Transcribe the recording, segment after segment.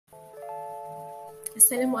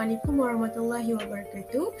Assalamualaikum warahmatullahi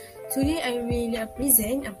wabarakatuh. Today I will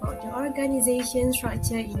present about the organization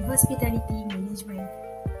structure in hospitality management.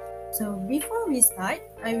 So before we start,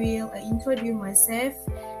 I will introduce myself,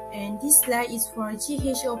 and this slide is for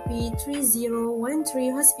GHOP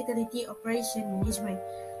 3013 Hospitality Operation Management.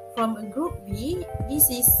 From Group B, this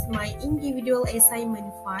is my individual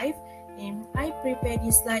assignment 5, and I prepared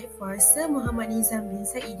this slide for Sir Muhammad Nizam bin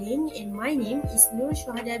Saidin, and my name is Nur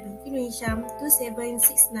Syuhada binti Nur Hisham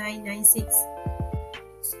 276996.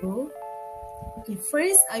 So,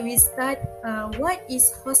 first I will start what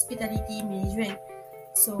is hospitality management.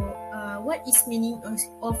 So, what is meaning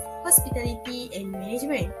of hospitality and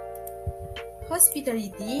management?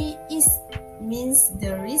 Hospitality means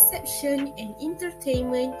the reception and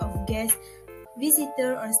entertainment of guests,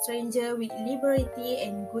 visitor or stranger with liberty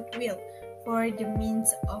and goodwill. For the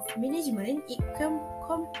means of management, it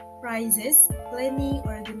comprises planning,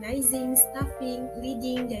 organizing, staffing,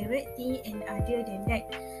 leading, directing, and other than that.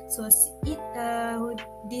 So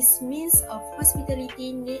this means of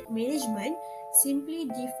hospitality management simply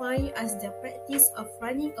defined as the practice of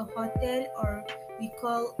running a hotel, or we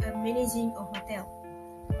call managing a hotel.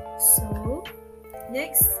 So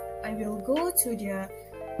next, I will go to the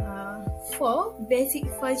 4 basic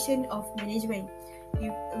function of management.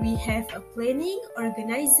 We have a planning,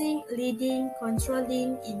 organizing, leading,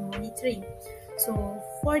 controlling, and monitoring. So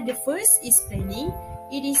for the first is planning.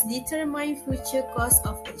 It is determine future course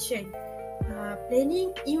of action.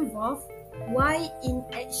 Planning involves why in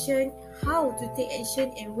action, how to take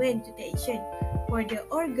action, and when to take action. For the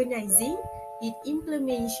organizing, it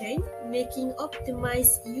implementation, making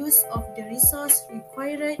optimized use of the resource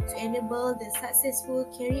required to enable the successful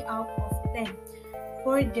carry out of plan.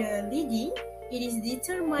 For the leading, it is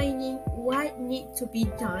determining what needs to be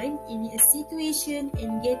done in a situation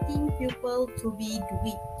and getting people to be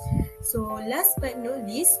doing. So last but not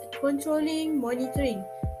least, controlling, monitoring.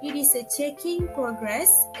 It is a checking progress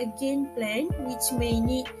against plan which may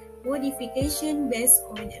need modification based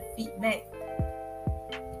on feedback.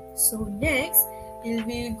 So next, we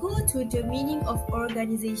will go to the meaning of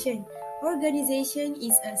organization. Organization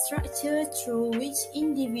is a structure through which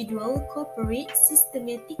individuals cooperate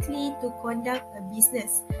systematically to conduct a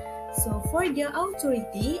business. So for the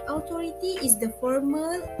authority is the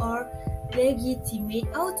formal or legitimate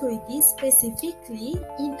authority specifically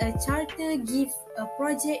in a charter give a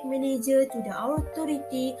project manager to the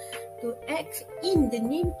authority to act in the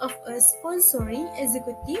name of a sponsoring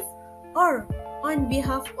executive or on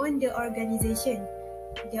behalf of the organization.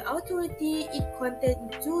 The authority it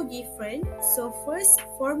contains 2 different. So first,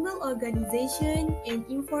 formal organization and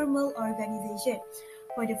informal organization.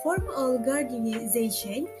 For the formal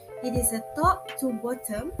organization, it is a top to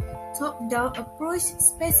bottom, top-down approach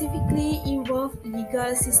specifically involve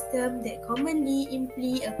legal system that commonly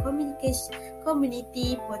imply a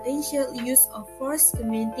community potential use of force to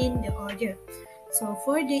maintain the order. So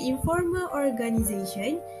for the informal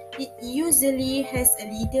organization, it usually has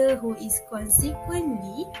a leader who is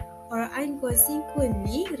consequently or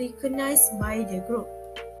unconsequently recognized by the group.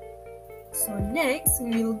 So next,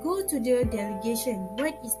 we will go to the delegation.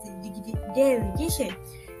 What is the delegation?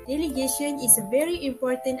 Delegation is a very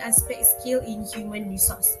important aspect skill in human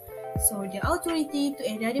resource. So the authority to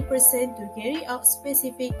another person to carry out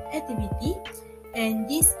specific activity, and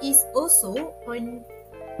this is also one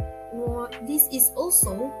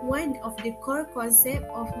of the core concepts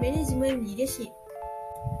of management leadership.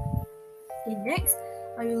 Okay, next,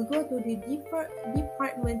 I will go to the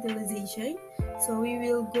departmentalization. So we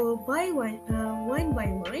will go by one by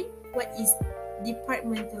one. What is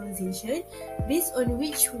departmentalization? Based on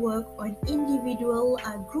which work on individual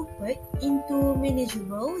are grouped into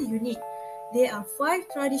manageable unit. There are 5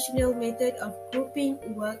 traditional methods of grouping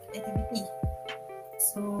work activity.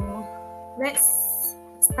 So let's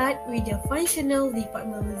start with the functional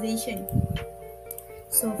departmentalization.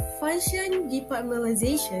 So function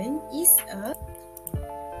departmentalization is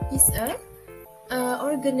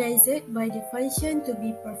organized by the function to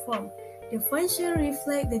be performed. The function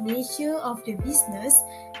reflects the nature of the business.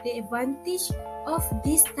 The advantage of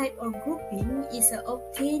this type of grouping is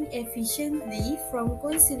obtained efficiently from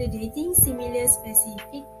consolidating similar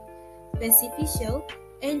specificial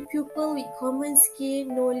and people with common skill,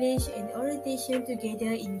 knowledge, and orientation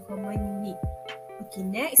together in common unit. Okay,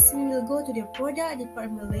 next we will go to the product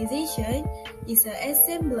departmentalization. It's an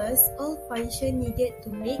assembles all functions needed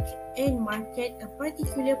to make and market a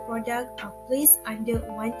particular product are placed under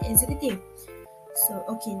one executive. So,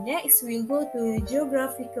 okay, next we'll go to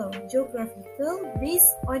geographical. Geographical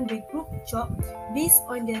based on the group job, based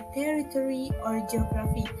on the territory or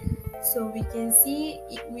geography. So we can see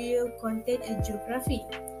it will contain a geography.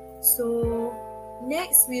 So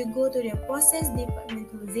next we'll go to the process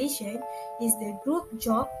departmentalization is the group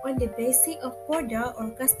job on the basis of product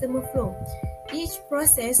or customer flow. Each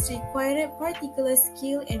process requires particular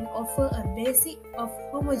skill and offer a basic of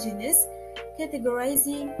homogeneous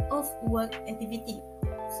categorizing of work activity.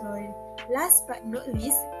 So last but not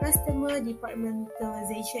least, customer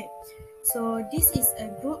departmentalization. So this is a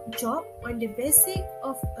group job on the basis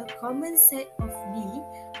of a common set of need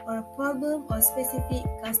or problem or specific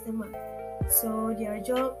customer. So their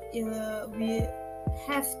job will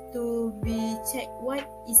have to be check what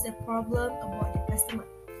is the problem about the customer.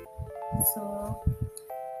 So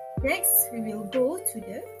next we will go to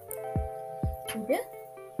the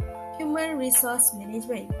human resource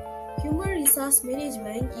management. Human resource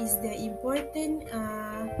management is the important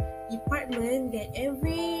department that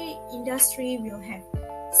every industry will have.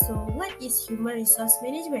 So what is human resource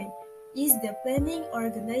management? Is the planning,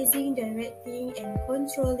 organizing, directing, and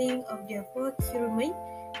controlling of the procurement,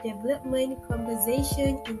 development,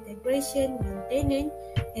 composition, integration, maintenance,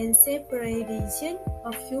 and separation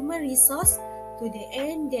of human resource to the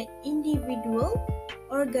end that individual,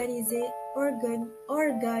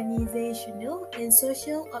 organizational, and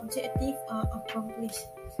social objectives are accomplished.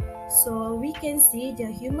 So we can see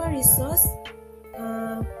the human resource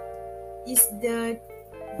is the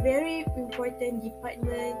very important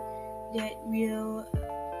department that will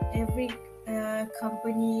every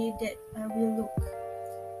company that will look.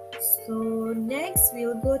 So next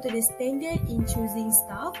we'll go to the standard in choosing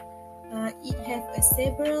staff. It have a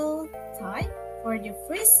several type. For the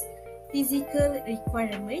first, physical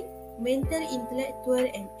requirement, mental, intellectual,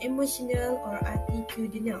 and emotional or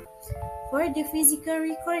attitudinal. For the physical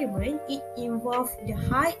requirement, it involves the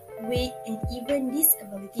height, weight, and even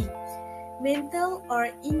disability. Mental or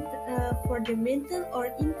for the mental or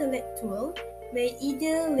intellectual, may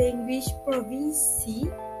either language proficiency,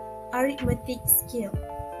 arithmetic skill.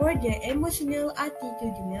 For the emotional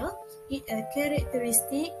attitudinal, it a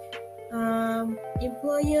characteristic.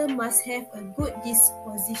 Employer must have a good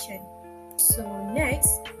disposition. So next,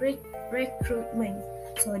 recruitment.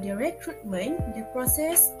 So the recruitment, the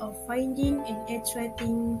process of finding and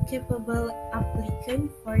attracting capable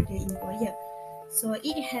applicant for the employer. So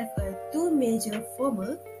it have two major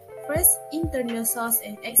forms. First, internal source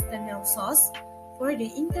and external source. For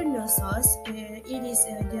the internal source, it is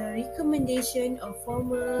the recommendation of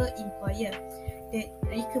former employer that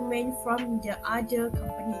recommend from the other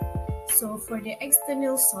company. So for the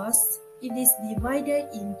external source, it is divided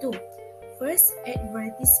into first,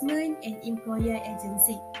 advertisement and employer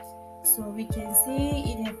agency. So we can see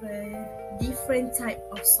it have a different type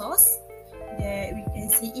of source that we can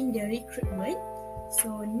see in the recruitment.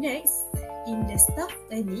 So next, in the staff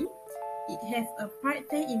planning, it have a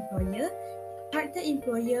part-time employer. Part-time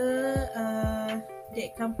employer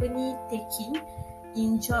that company taking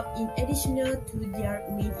in job in additional to their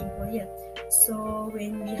main employer. So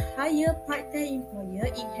when we hire part-time employer,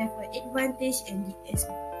 it have an advantage and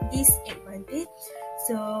disadvantage.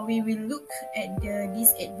 So we will look at the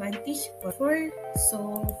disadvantage for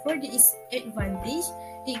the disadvantage,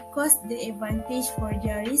 it costs the advantage for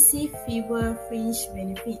their receive fewer fringe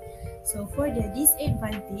benefit. So for the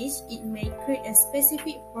disadvantage, it may create a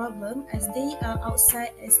specific problem as they are outside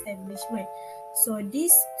establishment. So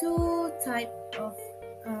these two type of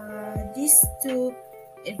these two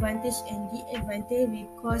advantage and disadvantage will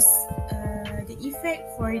cause the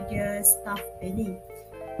effect for the staff planning.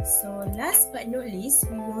 So last but not least,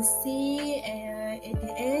 we will see at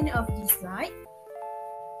the end of this slide.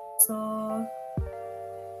 So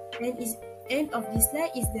end of this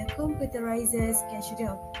slide is the computerized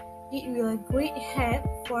schedule. It will great help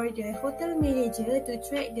for the hotel manager to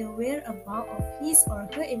track the whereabouts of his or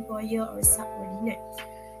her employer or subordinate.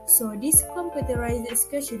 So this computerized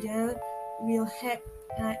schedule will help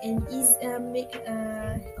and make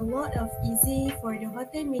a lot of easy for the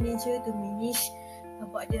hotel manager to manage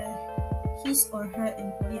about his or her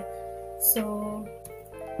employer. So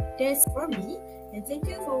that's for me, and thank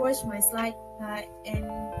you for watching my slide and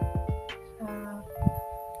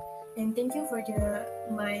thank you for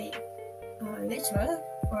my lecturer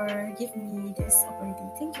for giving me this opportunity.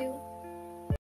 Thank you.